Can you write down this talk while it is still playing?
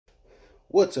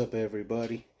What's up,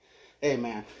 everybody? Hey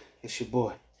man, it's your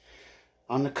boy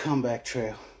on the comeback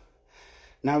trail.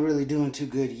 Not really doing too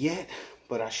good yet,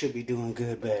 but I should be doing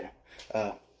better.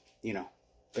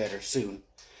 Better soon.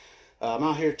 I'm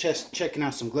out here just checking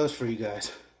out some gloves for you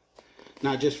guys.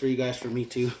 Not just for you guys, for me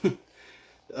too.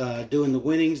 Doing the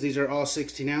winnings. These are all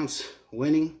 16 ounce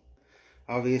winning,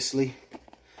 obviously.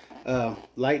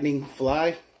 Lightning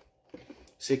Fly,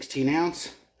 16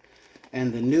 ounce.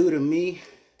 And the new to me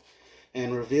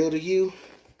and reveal to you,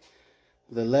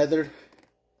 the leather,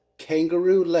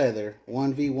 Kangaroo leather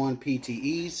 1v1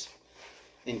 PTEs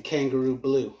in Kangaroo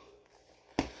blue.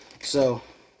 So,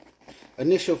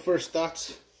 initial first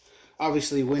thoughts.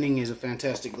 Obviously, winning is a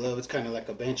fantastic glove. It's kind of like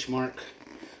a benchmark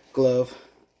glove.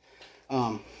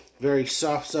 Very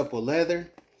soft, supple leather,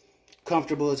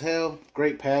 comfortable as hell,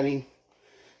 great padding.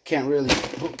 Can't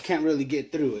really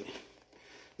get through it.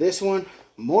 This one,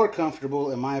 more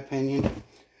comfortable in my opinion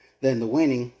than the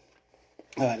winning.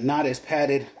 Not as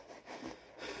padded,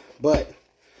 but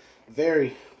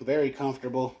very, very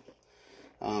comfortable.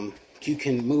 You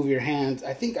can move your hands.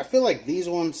 I feel like these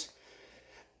ones,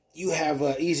 you have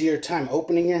an easier time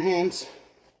opening your hands.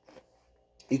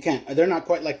 They're not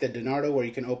quite like the Donardo where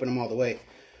you can open them all the way,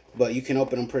 but you can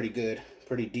open them pretty good,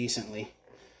 pretty decently.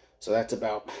 So that's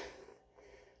about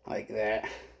like that.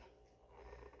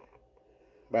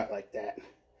 About like that.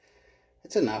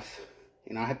 It's enough.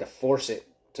 You know, I had to force it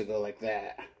to go like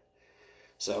that.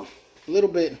 So, a little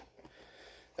bit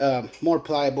more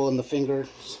pliable in the fingers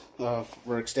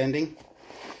for extending.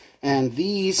 And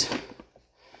these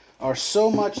are so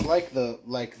much like the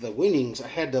winnings, I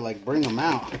had to like bring them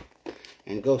out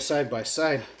and go side by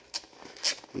side.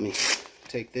 Let me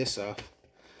take this off.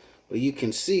 But you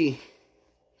can see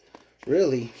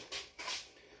really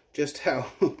just how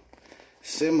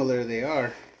similar they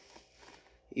are.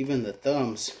 Even the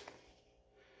thumbs.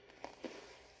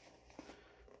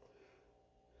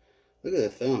 Look at the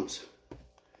thumbs.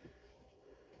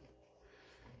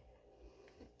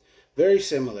 Very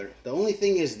similar. The only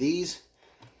thing is these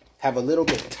have a little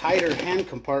bit tighter hand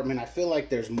compartment. I feel like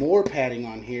there's more padding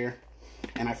on here.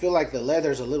 And I feel like the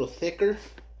leather's a little thicker.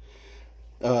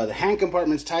 The hand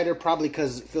compartment's tighter probably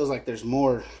because it feels like there's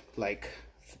more like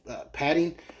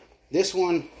padding. This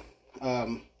one,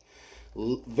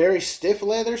 very stiff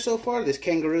leather so far. This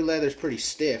Kangaroo leather is pretty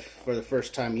stiff for the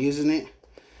first time using it.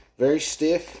 Very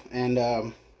stiff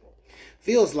and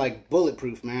feels like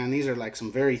bulletproof, man. These are like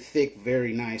some very thick,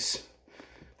 very nice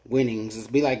winnings.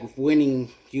 It'd be like if winning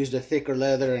used a thicker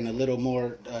leather and a little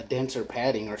more denser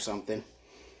padding or something.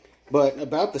 But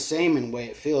about the same in way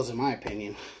it feels, in my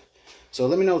opinion. So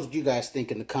let me know what you guys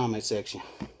think in the comment section.